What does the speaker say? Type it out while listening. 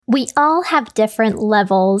We all have different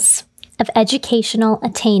levels of educational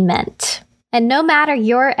attainment. And no matter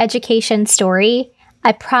your education story,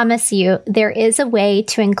 I promise you there is a way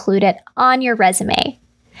to include it on your resume.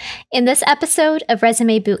 In this episode of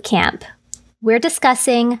Resume Bootcamp, we're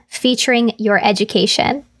discussing featuring your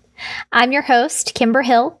education. I'm your host, Kimber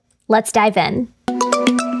Hill. Let's dive in.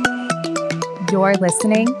 You're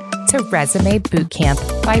listening to Resume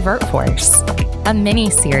Bootcamp by VertForce, a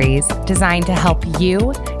mini-series designed to help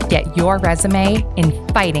you get your resume in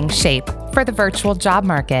fighting shape for the virtual job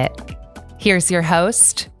market. Here's your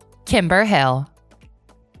host, Kimber Hill.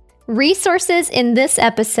 Resources in this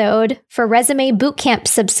episode for Resume Bootcamp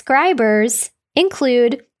subscribers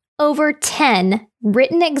include over 10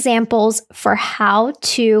 written examples for how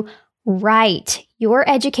to write your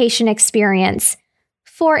education experience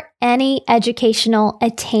for any educational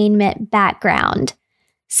attainment background.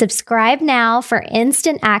 Subscribe now for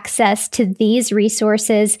instant access to these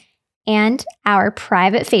resources and our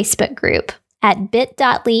private Facebook group at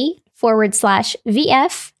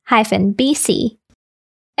bit.ly/VF-BC.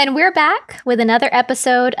 And we're back with another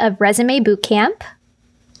episode of Resume Bootcamp.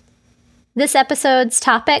 This episode's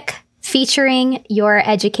topic, featuring your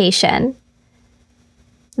education.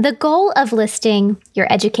 The goal of listing your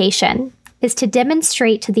education is to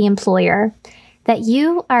demonstrate to the employer that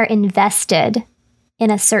you are invested in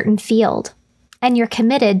a certain field and you're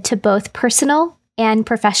committed to both personal and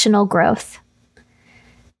professional growth.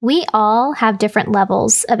 We all have different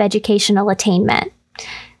levels of educational attainment.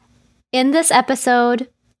 In this episode,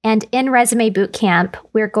 and in Resume Bootcamp,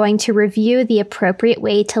 we're going to review the appropriate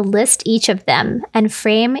way to list each of them and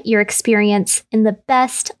frame your experience in the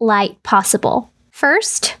best light possible.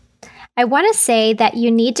 First, I want to say that you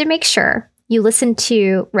need to make sure you listen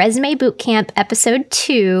to Resume Bootcamp episode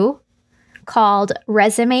 2 called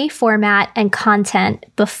Resume Format and Content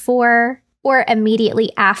before or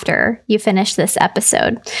immediately after you finish this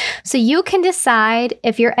episode. So you can decide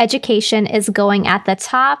if your education is going at the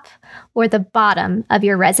top or the bottom of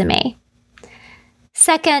your resume.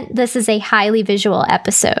 Second, this is a highly visual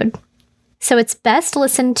episode, so it's best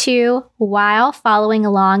listened to while following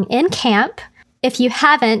along in camp. If you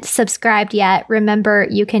haven't subscribed yet, remember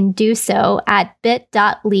you can do so at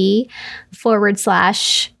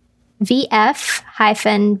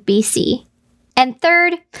bit.ly/VF-BC. And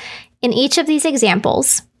third, in each of these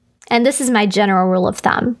examples, and this is my general rule of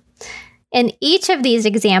thumb, in each of these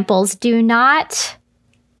examples, do not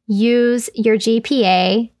use your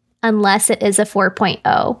GPA unless it is a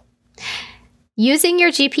 4.0. Using your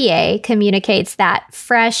GPA communicates that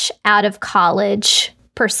fresh out of college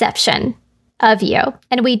perception of you.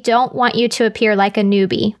 And we don't want you to appear like a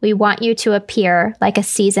newbie. We want you to appear like a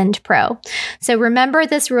seasoned pro. So remember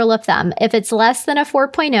this rule of thumb. If it's less than a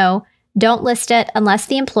 4.0, don't list it unless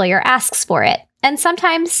the employer asks for it. And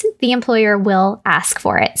sometimes the employer will ask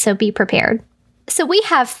for it, so be prepared. So we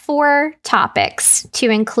have 4 topics to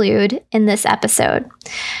include in this episode,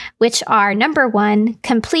 which are number 1,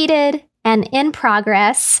 completed and in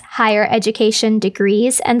progress higher education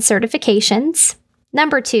degrees and certifications.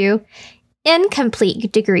 Number 2,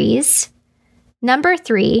 incomplete degrees. Number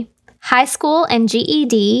 3, high school and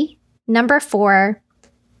GED. Number 4,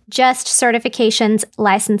 just certifications,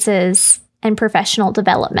 licenses, and professional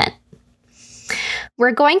development.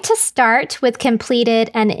 We're going to start with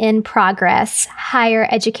completed and in progress higher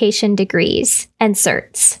education degrees and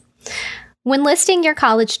certs. When listing your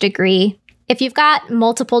college degree, if you've got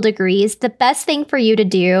multiple degrees, the best thing for you to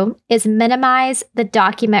do is minimize the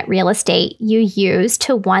document real estate you use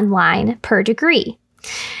to 1 line per degree.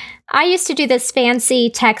 I used to do this fancy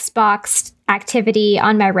text box activity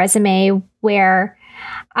on my resume where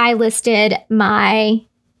I listed my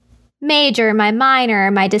major, my minor,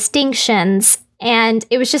 my distinctions, and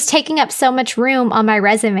it was just taking up so much room on my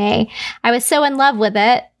resume. I was so in love with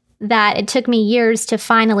it that it took me years to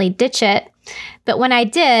finally ditch it. But when I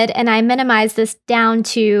did, and I minimized this down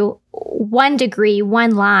to 1 degree,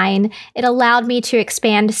 1 line, it allowed me to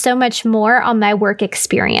expand so much more on my work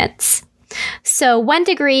experience. So 1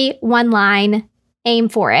 degree, 1 line, aim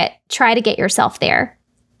for it. Try to get yourself there.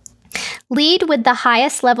 Lead with the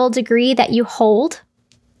highest level degree that you hold,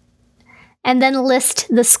 and then list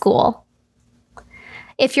the school.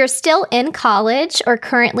 If you're still in college or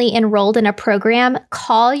currently enrolled in a program,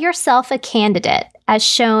 call yourself a candidate, as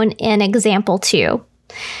shown in example 2.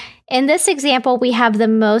 In this example, we have the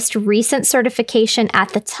most recent certification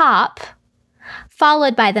at the top,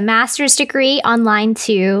 followed by the master's degree on line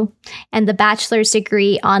 2 and the bachelor's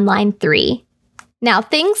degree on line 3. Now,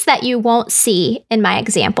 things that you won't see in my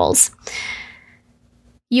examples.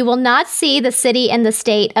 You will not see the city and the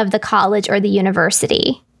state of the college or the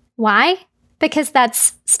university. Why? because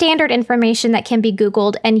that's standard information that can be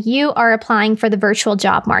Googled, and you are applying for the virtual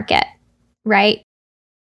job market, right?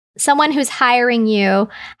 Someone who's hiring you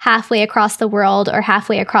halfway across the world or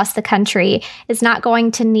halfway across the country is not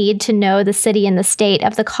going to need to know the city and the state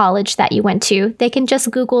of the college that you went to. They can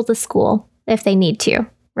just Google the school if they need to,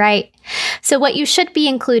 right? So what you should be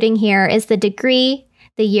including here is the degree,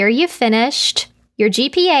 the year you finished, your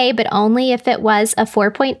GPA, but only if it was a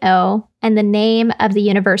 4.0, and the name of the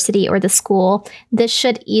university or the school. This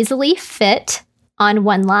should easily fit on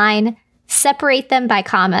one line. Separate them by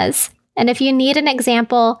commas. And if you need an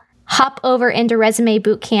example, hop over into Resume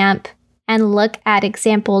Bootcamp and look at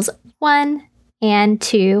examples 1 and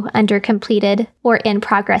 2 under completed or in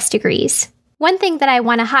progress degrees. One thing that I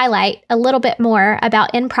want to highlight a little bit more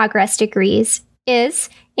about in progress degrees is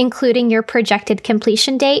including your projected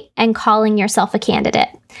completion date and calling yourself a candidate.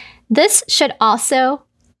 This should also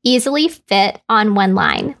easily fit on one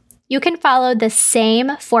line. You can follow the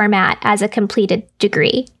same format as a completed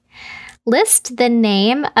degree. List the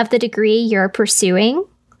name of the degree you're pursuing.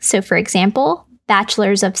 So, for example,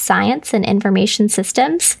 Bachelor's of Science in Information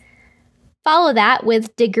Systems. Follow that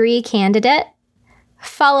with degree candidate.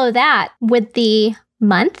 Follow that with the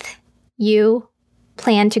month you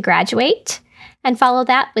plan to graduate. And follow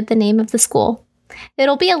that with the name of the school.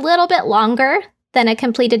 It'll be a little bit longer than a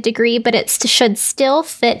completed degree, but it should still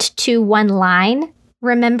fit to one line.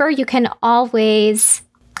 Remember, you can always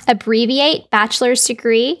abbreviate bachelor's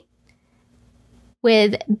degree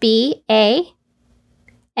with BA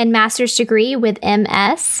and master's degree with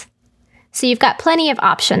MS. So you've got plenty of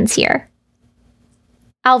options here.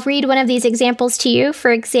 I'll read one of these examples to you.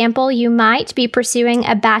 For example, you might be pursuing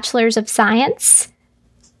a Bachelor's of Science.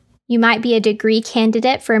 You might be a degree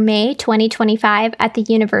candidate for May 2025 at the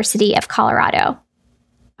University of Colorado.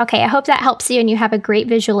 Okay, I hope that helps you and you have a great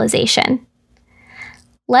visualization.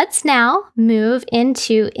 Let's now move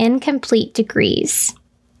into incomplete degrees.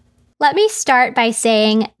 Let me start by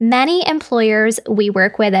saying many employers we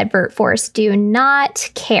work with at VirtForce do not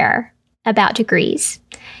care about degrees.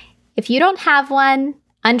 If you don't have one,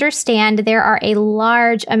 understand there are a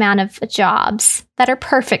large amount of jobs that are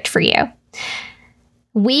perfect for you.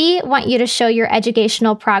 We want you to show your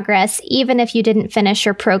educational progress even if you didn't finish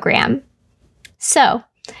your program. So,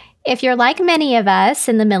 if you're like many of us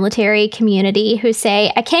in the military community who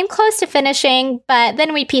say, I came close to finishing, but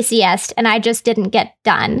then we PCS'd and I just didn't get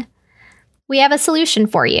done, we have a solution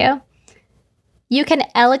for you. You can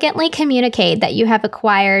elegantly communicate that you have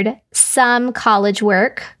acquired some college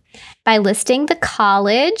work by listing the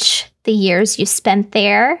college, the years you spent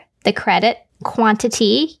there, the credit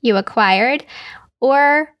quantity you acquired,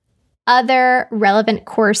 or other relevant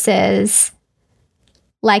courses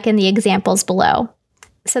like in the examples below.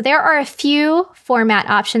 So there are a few format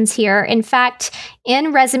options here. In fact,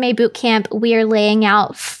 in Resume Bootcamp, we are laying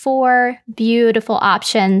out 4 beautiful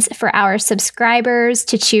options for our subscribers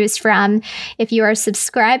to choose from. If you are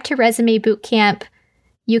subscribed to Resume Bootcamp,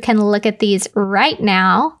 you can look at these right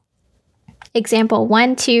now. Example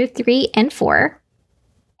 1, 2, 3, and 4.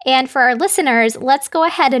 And for our listeners, let's go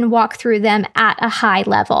ahead and walk through them at a high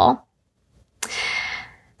level.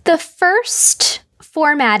 The first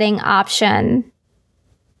formatting option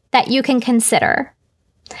that you can consider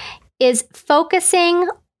is focusing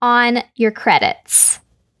on your credits.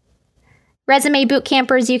 Resume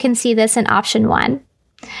Bootcampers, you can see this in option 1.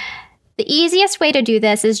 The easiest way to do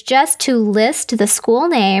this is just to list the school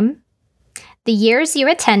name, the years you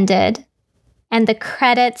attended, and the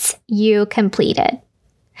credits you completed.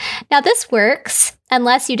 Now, this works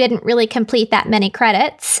unless you didn't really complete that many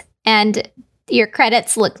credits and your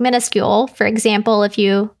credits look minuscule. For example, if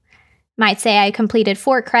you might say I completed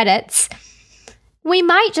 4 credits, we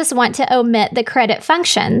might just want to omit the credit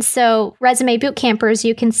function. So Resume Bootcampers,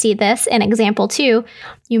 you can see this in example 2.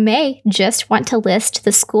 You may just want to list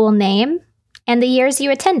the school name and the years you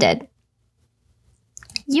attended.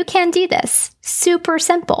 You can do this. Super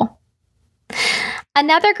simple.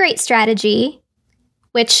 Another great strategy,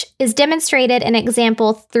 which is demonstrated in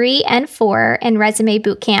example 3 and 4 in Resume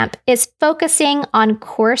Bootcamp, is focusing on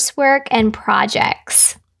coursework and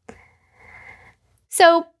projects.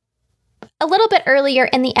 So a little bit earlier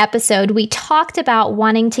in the episode, we talked about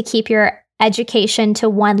wanting to keep your education to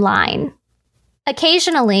one line.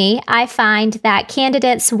 Occasionally, I find that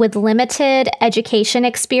candidates with limited education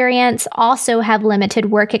experience also have limited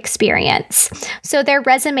work experience. So their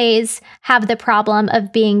resumes have the problem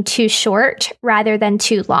of being too short rather than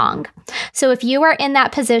too long. So if you are in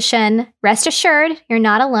that position, rest assured you're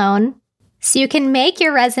not alone. So you can make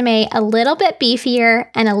your resume a little bit beefier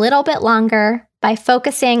and a little bit longer by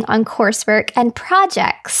focusing on coursework and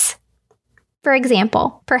projects. For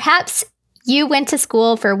example, perhaps You went to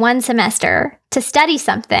school for 1 semester to study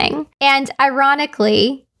something, and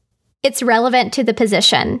ironically, it's relevant to the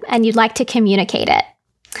position and you'd like to communicate it.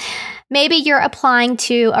 Maybe you're applying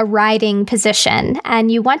to a writing position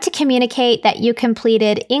and you want to communicate that you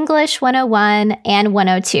completed English 101 and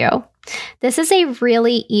 102. This is a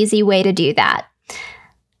really easy way to do that.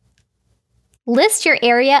 List your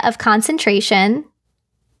area of concentration,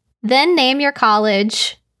 then name your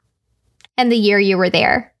college and the year you were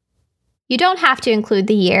there. You don't have to include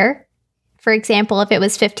the year. For example, if it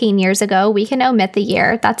was 15 years ago, we can omit the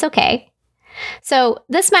year. That's okay. So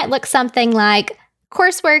this might look something like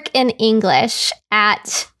coursework in English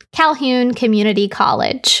at Calhoun Community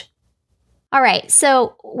College. All right,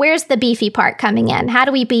 so where's the beefy part coming in? How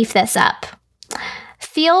do we beef this up?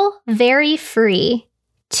 Feel very free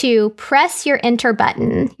to press your enter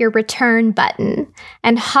button, your return button,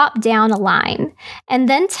 and hop down a line, and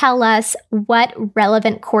then tell us what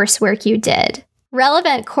relevant coursework you did.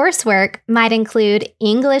 Relevant coursework might include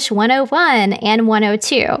English 101 and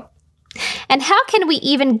 102. And how can we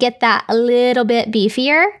even get that a little bit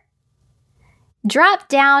beefier? Drop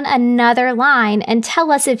down another line and tell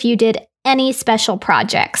us if you did any special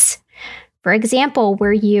projects. For example,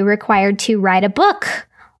 were you required to write a book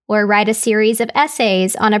or write a series of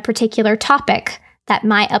essays on a particular topic that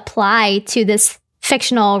might apply to this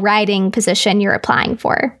fictional writing position you're applying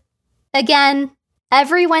for? Again,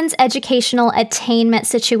 everyone's educational attainment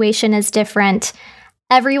situation is different.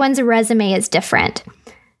 Everyone's resume is different.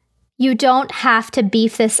 You don't have to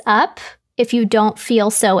beef this up if you don't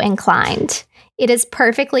feel so inclined. It is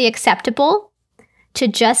perfectly acceptable to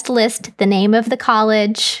just list the name of the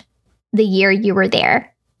college, the year you were there.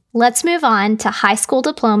 Let's move on to high school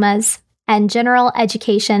diplomas and general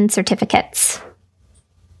education certificates.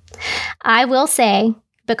 I will say,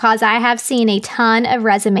 because I have seen a ton of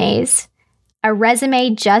resumes, a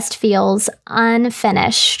resume just feels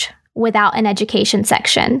unfinished without an education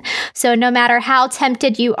section. So no matter how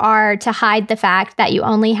tempted you are to hide the fact that you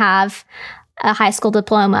only have a high school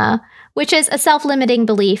diploma, which is a self-limiting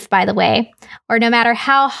belief, by the way, or no matter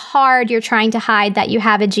how hard you're trying to hide that you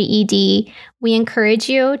have a GED, we encourage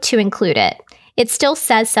you to include it. It still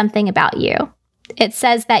says something about you. It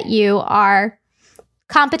says that you are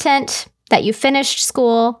competent, that you finished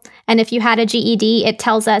school, and if you had a GED, it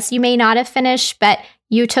tells us you may not have finished, but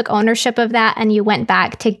you took ownership of that and you went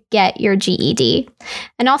back to get your GED.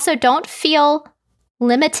 And also, don't feel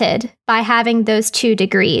limited by having those 2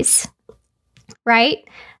 degrees, right?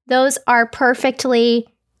 Those are perfectly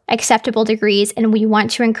acceptable degrees, and we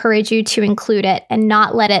want to encourage you to include it and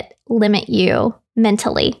not let it limit you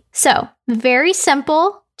mentally. So, very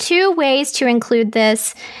simple, 2 ways to include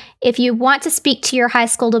this. If you want to speak to your high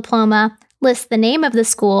school diploma, list the name of the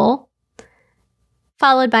school,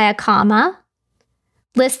 followed by a comma.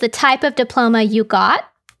 List the type of diploma you got.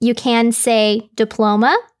 You can say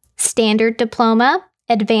diploma, standard diploma,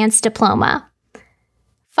 advanced diploma.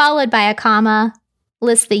 Followed by a comma,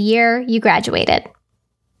 list the year you graduated.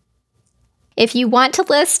 If you want to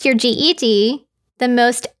list your GED, the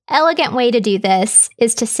most elegant way to do this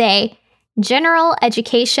is to say General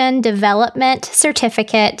Education Development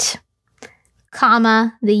Certificate,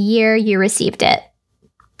 comma, the year you received it.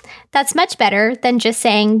 That's much better than just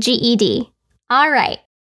saying GED. All right.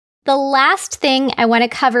 The last thing I want to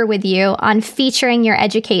cover with you on featuring your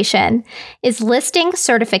education is listing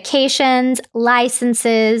certifications,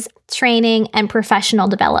 licenses, training, and professional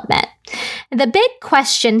development. The big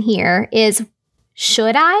question here is,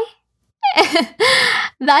 should I?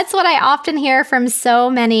 That's what I often hear from so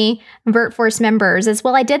many VertForce members is,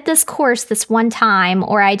 well, I did this course this one time,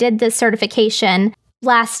 or I did this certification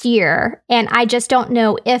last year, and I just don't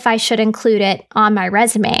know if I should include it on my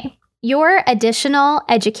resume. Your additional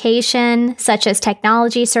education, such as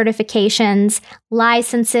technology certifications,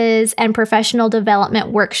 licenses, and professional development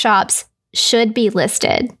workshops, should be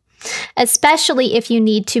listed, especially if you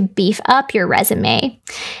need to beef up your resume.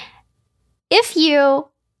 If you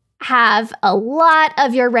have a lot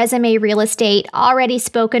of your resume real estate already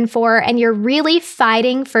spoken for and you're really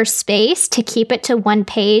fighting for space to keep it to 1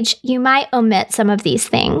 page, you might omit some of these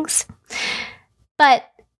things. But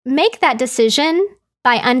make that decision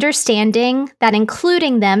by understanding that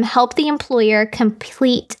including them help the employer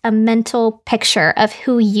complete a mental picture of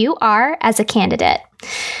who you are as a candidate.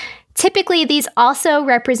 Typically, these also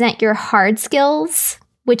represent your hard skills,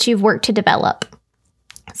 which you've worked to develop.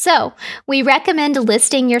 So we recommend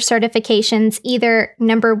listing your certifications either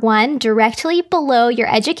number 1, directly below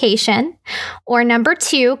your education, or number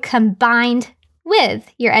 2, combined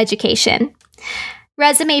with your education.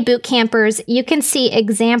 Resume Bootcampers, you can see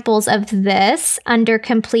examples of this under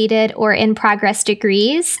completed or in progress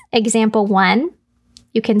degrees. Example 1,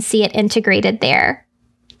 you can see it integrated there.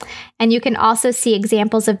 And you can also see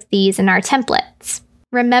examples of these in our templates.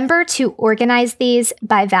 Remember to organize these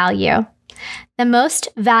by value. The most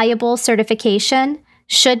valuable certification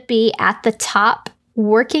should be at the top,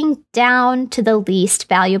 working down to the least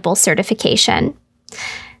valuable certification.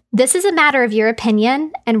 This is a matter of your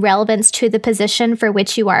opinion and relevance to the position for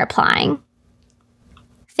which you are applying.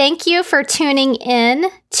 Thank you for tuning in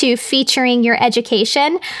to Featuring Your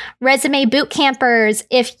Education. Resume Bootcampers,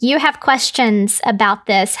 if you have questions about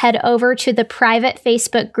this, head over to the private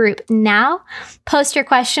Facebook group now. Post your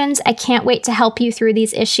questions. I can't wait to help you through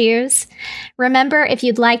these issues. Remember, if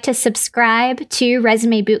you'd like to subscribe to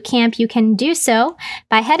Resume Bootcamp, you can do so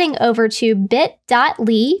by heading over to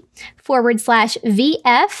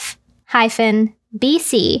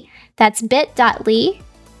bit.ly/VF-BC. That's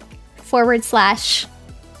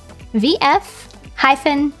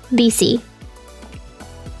bit.ly/VF-BC.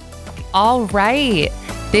 All right.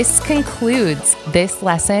 This concludes this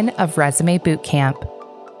lesson of Resume Bootcamp.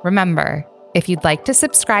 Remember, if you'd like to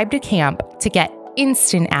subscribe to camp to get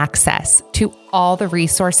instant access to all the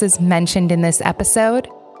resources mentioned in this episode,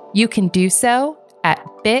 you can do so at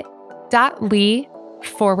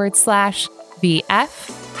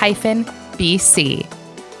bit.ly/VF-BC.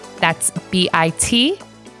 That's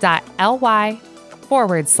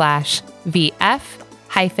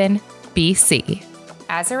bit.ly/VF-BC.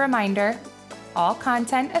 As a reminder, all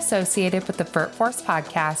content associated with the VertForce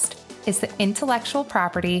podcast is the intellectual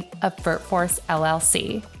property of VertForce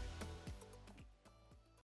LLC.